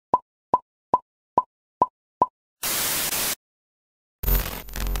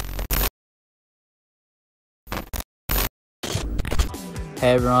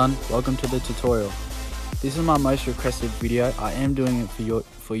Hey everyone, welcome to the tutorial. This is my most requested video. I am doing it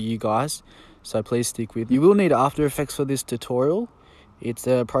for you guys, so please stick with me. You will need After Effects for this tutorial. It's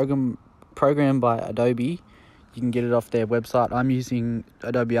a program by Adobe. You can get it off their website. I'm using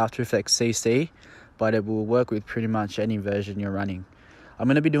Adobe After Effects CC, but it will work with pretty much any version you're running. I'm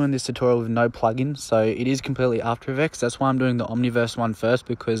going to be doing this tutorial with no plugins, so it is completely After Effects. That's why I'm doing the Omniverse one first,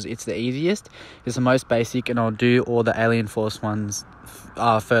 because it's the easiest, it's the most basic, and I'll do all the Alien Force ones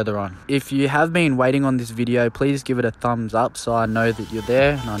further on. If you have been waiting on this video, please give it a thumbs up so I know that you're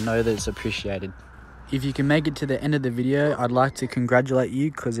there and I know that it's appreciated. If you can make it to the end of the video, I'd like to congratulate you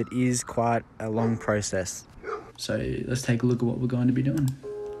because it is quite a long process. So let's take a look at what we're going to be doing.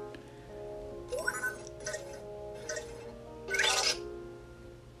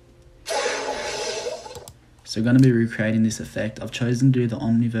 So I'm going to be recreating this effect. I've chosen to do the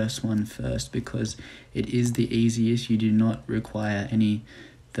Omniverse one first because it is the easiest. You do not require any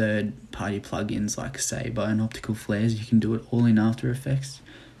third-party plugins like Saber and optical flares. You can do it all in After Effects.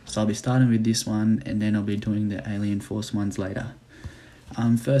 So I'll be starting with this one, and then I'll be doing the Alien Force ones later.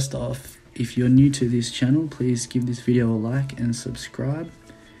 First off, if you're new to this channel, please give this video a like and subscribe,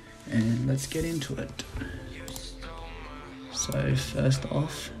 and let's get into it. So first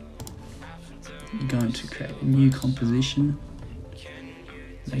off, you're going to create a new composition,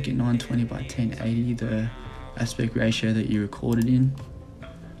 make it 920 by 1080, the aspect ratio that you recorded in.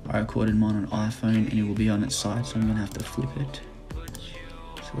 I recorded mine on iPhone and it will be on its side, so I'm going to have to flip it.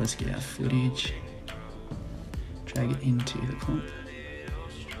 So let's get our footage, drag it into the comp,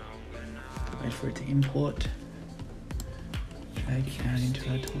 wait for it to import, drag it out into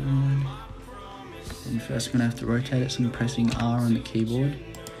our timeline. And first I'm going to have to rotate it, so I'm pressing R on the keyboard.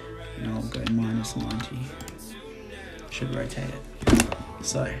 And I'll go -90, should rotate it.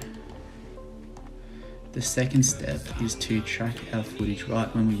 So, the second step is to track our footage right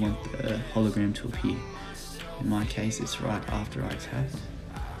when we want the hologram to appear. In my case, it's right after I tap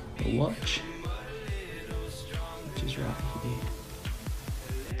the watch, which is right here.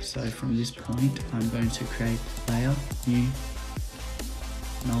 So from this point, I'm going to create layer, new,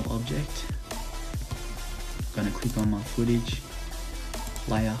 null object. I'm going to click on my footage,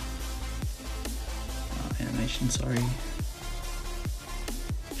 layer, animation,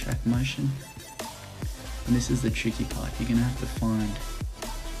 track motion. And this is the tricky part. You're gonna have to find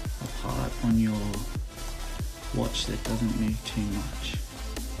a part on your watch that doesn't move too much.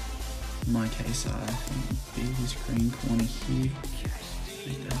 In my case, I think it'd be this green corner here.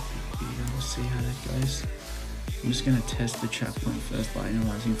 Make that a bit bigger. We'll see how that goes. I'm just gonna test the track point first by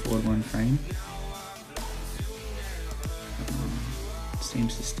analyzing forward one frame.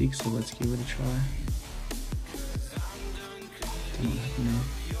 Seems to stick, so let's give it a try. Not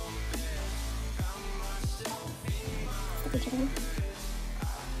happening.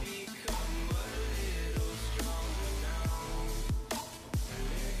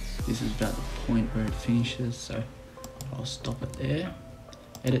 This is about the point where it finishes, so I'll stop it there.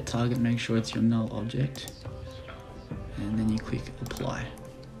 Edit target, make sure it's your null object, and then you click apply.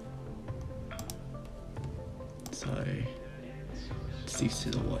 So it sticks to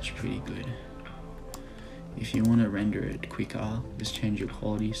the watch pretty good. If you want to render it quicker, just change your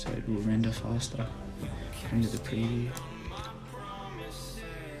quality so it will render faster. Render the preview.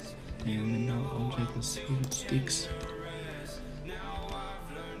 And the null object, let's see if it sticks.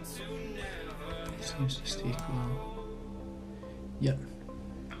 Seems to stick well. Yep.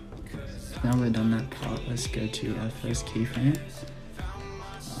 Now we've done that part, let's go to our first keyframe.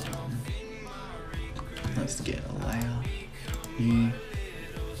 Let's get a layer, new,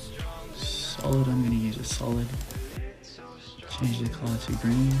 solid. I'm going to use a solid. Change the color to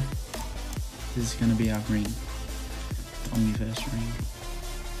green. This is going to be our ring, Omniverse ring.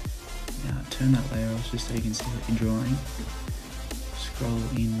 Now turn that layer off just so you can see what you're drawing. Scroll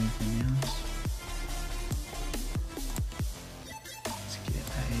in with the mouse. Let's get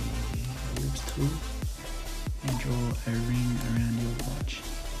a ellipse tool and draw a ring around your watch.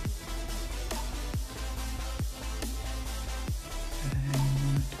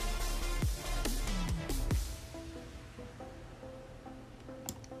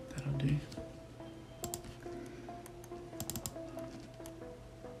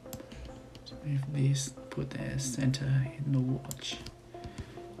 Move this, put the center in the watch.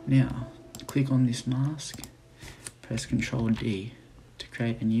 Now, click on this mask, press Ctrl D to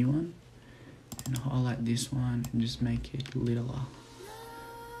create a new one, and highlight this one and just make it littler.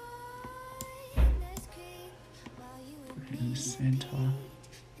 Put it in the center.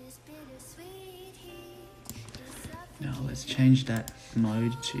 Now let's change that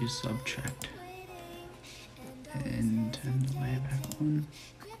mode to subtract and turn the layer back on. one.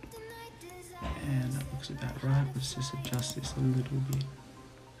 And that looks about right. Let's just adjust this a little bit.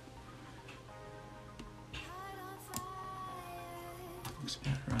 Looks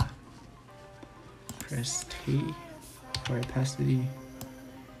about right. Press T for opacity.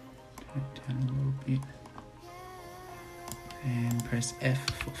 Turn it down a little bit. And press F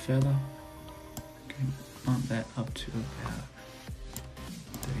for feather. Can bump that up to about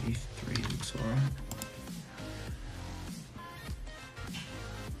 33. Looks alright.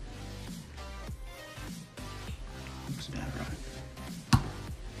 Looks about right.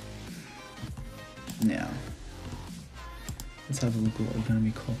 Now, let's have a look at what we're going to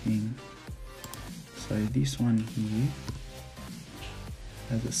be copying. So this one here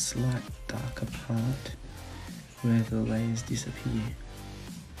has a slight darker part where the layers disappear.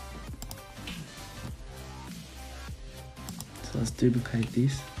 So let's duplicate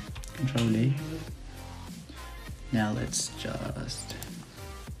this, Control E. Now let's just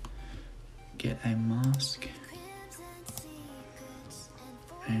get a mask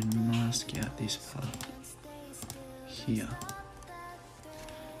and mask out this part here.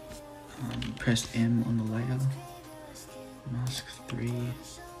 Press M on the layer, mask 3,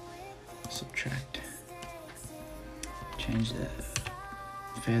 subtract, change the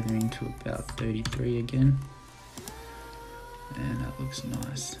feathering to about 33 again, and that looks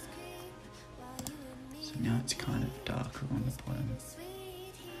nice. So now it's kind of darker on the bottom.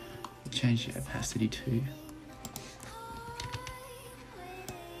 Change the opacity too.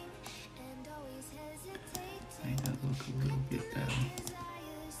 Make that look a little bit better.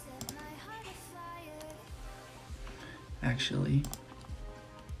 Actually,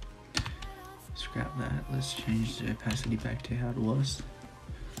 scrap that. Let's change the opacity back to how it was.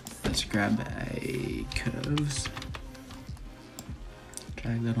 Let's grab a curves,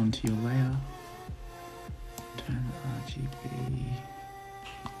 drag that onto your layer, turn the RGB,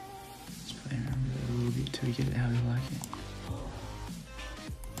 let's play around with it a little bit till we get it how we like it.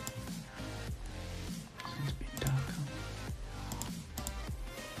 So it's a bit darker.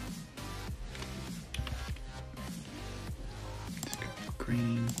 Let's go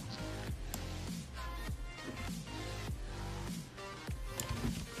green.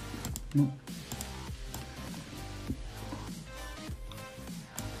 No.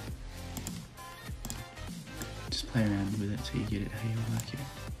 Just play around with it till you get it how you like it.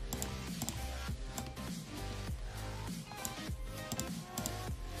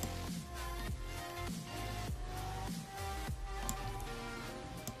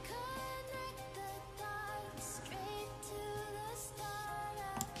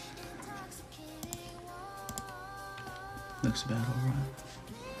 Looks about alright.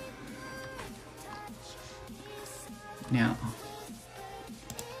 Now,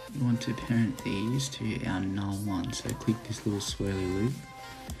 we want to parent these to our null one. So click this little swirly loop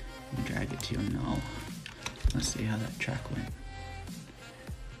and drag it to your null. Let's see how that track went.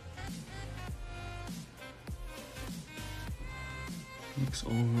 Looks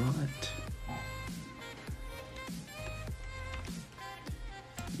alright.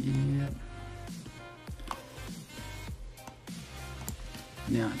 Yep.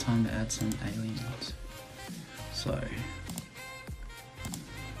 Now time to add some aliens. So,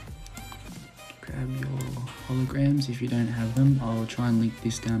 grab your holograms if you don't have them. I'll try and link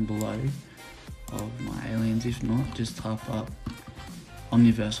this down below of my aliens. If not, just type up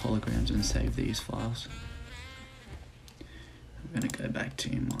omniverse holograms and save these files. I'm going to go back to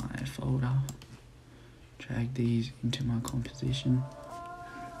my folder, drag these into my composition.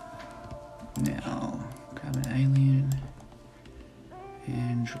 Now, grab an alien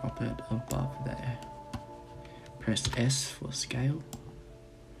and drop it above there. Press S for scale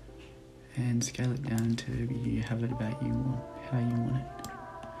and scale it down to you have it about how you want it.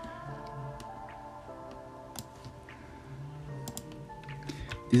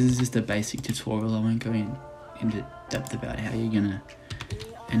 This is just a basic tutorial. I won't go into depth about how you're gonna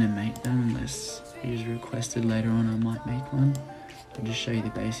animate them unless it is requested later on. I might make one. I'll just show you the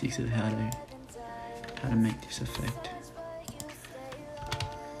basics of how to make this effect.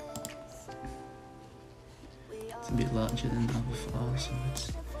 A bit larger than the other files, so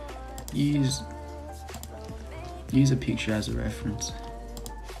let's use a picture as a reference.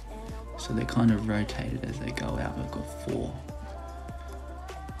 So they're kind of rotated as they go out. We've got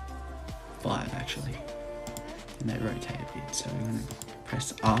 5 actually, and they rotate a bit. So we're going to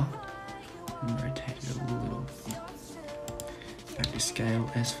press R and rotate it a little bit. Back to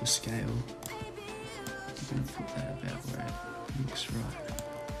scale, S for scale. I'm going to put that about where it looks right.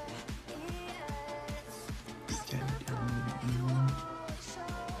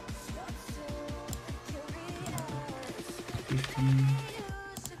 15.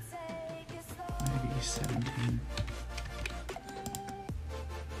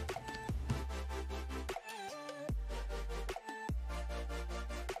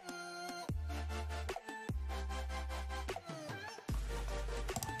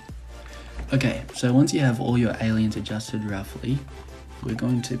 Okay, so once you have all your aliens adjusted roughly, we're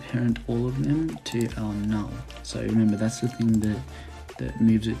going to parent all of them to our null. So remember, that's the thing that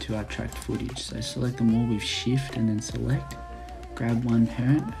moves it to our tracked footage. So select them all with shift and then select, grab one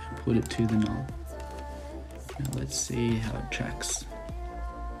parent and put it to the null. Now let's see how it tracks.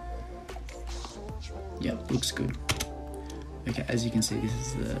 Yep, looks good. Okay, as you can see, this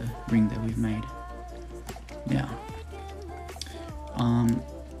is the ring that we've made. Now,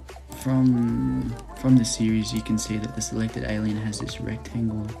 from the series, you can see that the selected alien has this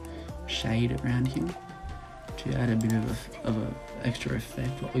rectangle shade around him. To add a bit of a extra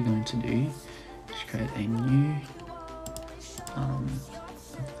effect, what we're going to do is create a new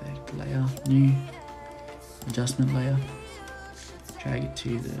effect layer, new adjustment layer, drag it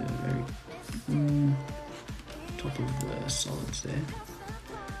to the very top of the solids there.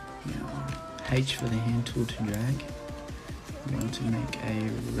 Now H for the hand tool to drag. I'm going to make a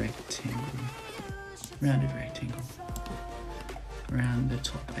rectangle, rounded rectangle, around the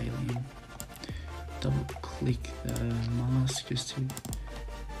top alien. Double click the mask just to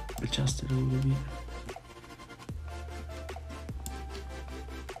adjust it a little bit.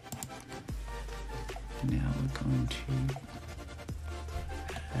 Now we're going to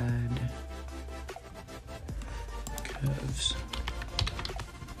add curves.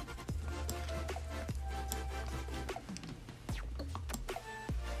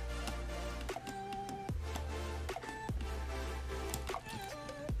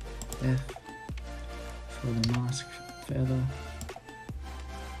 F for the mask feather.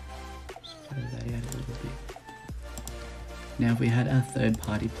 Just feather that out a little bit. Now if we had our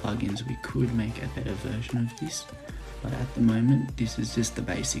third-party plugins, we could make a better version of this, but at the moment this is just the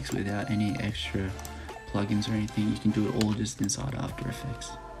basics without any extra plugins or anything. You can do it all just inside After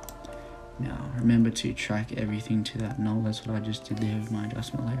Effects. Now remember to track everything to that null. That's what I just did there with my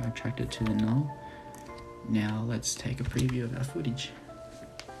adjustment layer. I tracked it to the null. Now let's take a preview of our footage.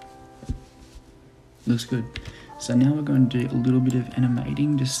 Looks good. So now we're going to do a little bit of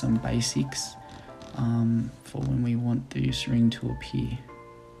animating, just some basics for when we want this ring to appear.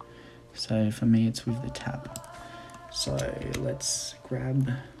 So for me it's with the tap. So let's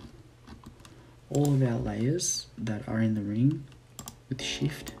grab all of our layers that are in the ring with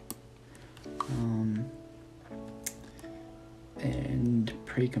shift and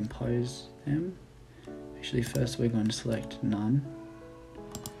pre-compose them. Actually first we're going to select none.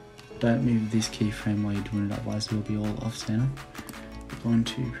 Don't move this keyframe while you're doing it, otherwise it will be all off center. We're going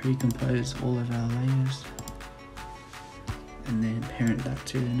to pre-compose all of our layers and then parent that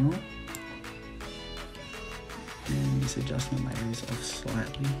to the null. And this adjustment layer is off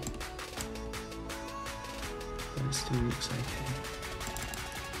slightly, but it still looks okay.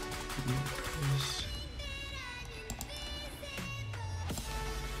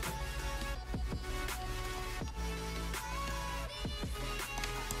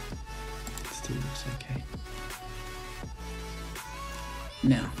 Still looks okay.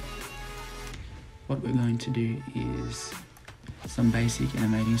 Now, what we're going to do is some basic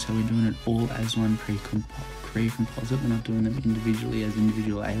animating, so we're doing it all as one pre-composite. We're not doing them individually as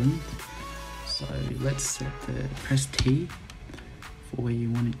individual aliens. So let's set the press T for where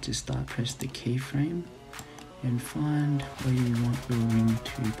you want it to start. Press the keyframe and find where you want your ring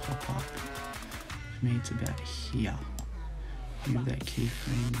to pop up. For me, it's about here. Move that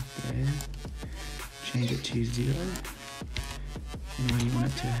keyframe there. Change it to 0. And where you want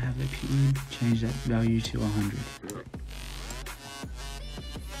it to have appeared, change that value to 100.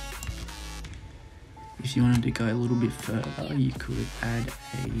 If you wanted to go a little bit further, you could add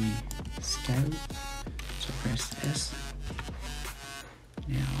a scale. So press S.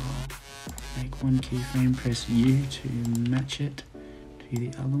 Now make one keyframe, press U to match it to the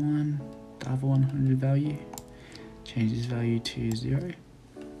other one, the other 100 value. Change this value to 0.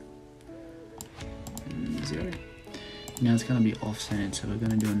 0. Now it's going to be off-centered, so we're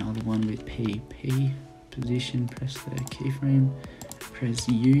going to do another one with P. P, position, press the keyframe, press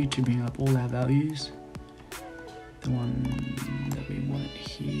U to bring up all our values. The one that we want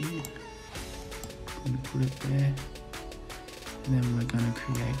here, I'm going to put it there. And then we're going to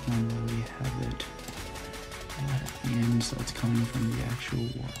create one where we have it right at the end, so it's coming from the actual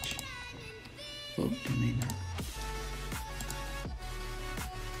watch. Oh, didn't mean that.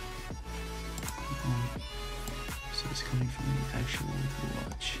 So it's coming from the actual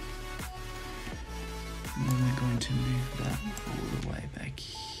watch. And then we're going to move that all the way back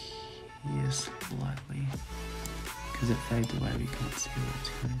here slightly. Because it fades away, we can't see where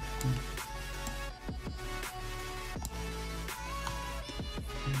it's coming from.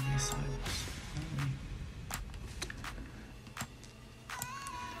 And this side slightly.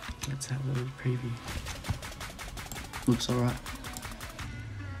 Let's have a preview. Looks alright.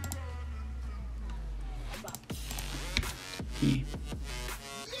 Here.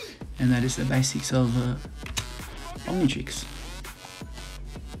 And that is the basics of Omnitrix.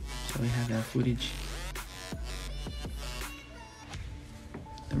 So we have our footage.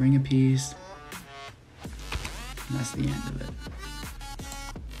 The ring appears. And that's the end of it.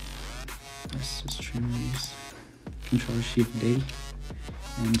 Let's just trim these. Control Shift D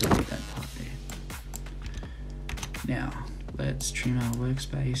and delete that part there. Now let's trim our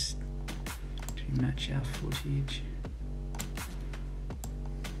workspace to match our footage.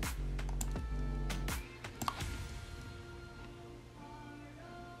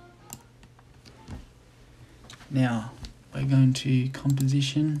 Now we're going to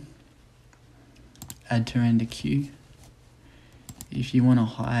composition, add to render queue. If you want a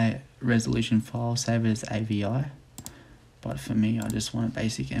high resolution file, save it as AVI. But for me, I just want a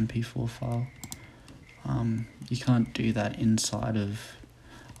basic MP4 file. You can't do that inside of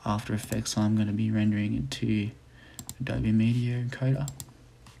After Effects, so I'm going to be rendering it to Adobe Media Encoder.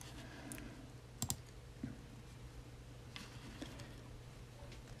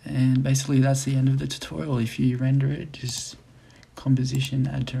 And basically that's the end of the tutorial. If you render it, just composition,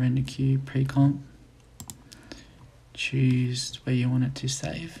 add to render queue, pre-comp, choose where you want it to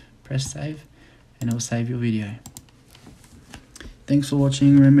save, press save, and it will save your video. Thanks for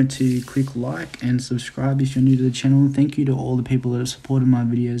watching. Remember to click like and subscribe if you're new to the channel. Thank you to all the people that have supported my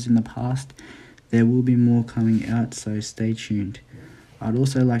videos in the past. There will be more coming out, so stay tuned. I'd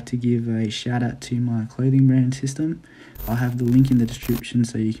also like to give a shout out to my clothing brand System. I'll have the link in the description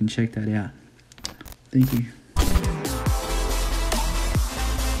so you can check that out. Thank you.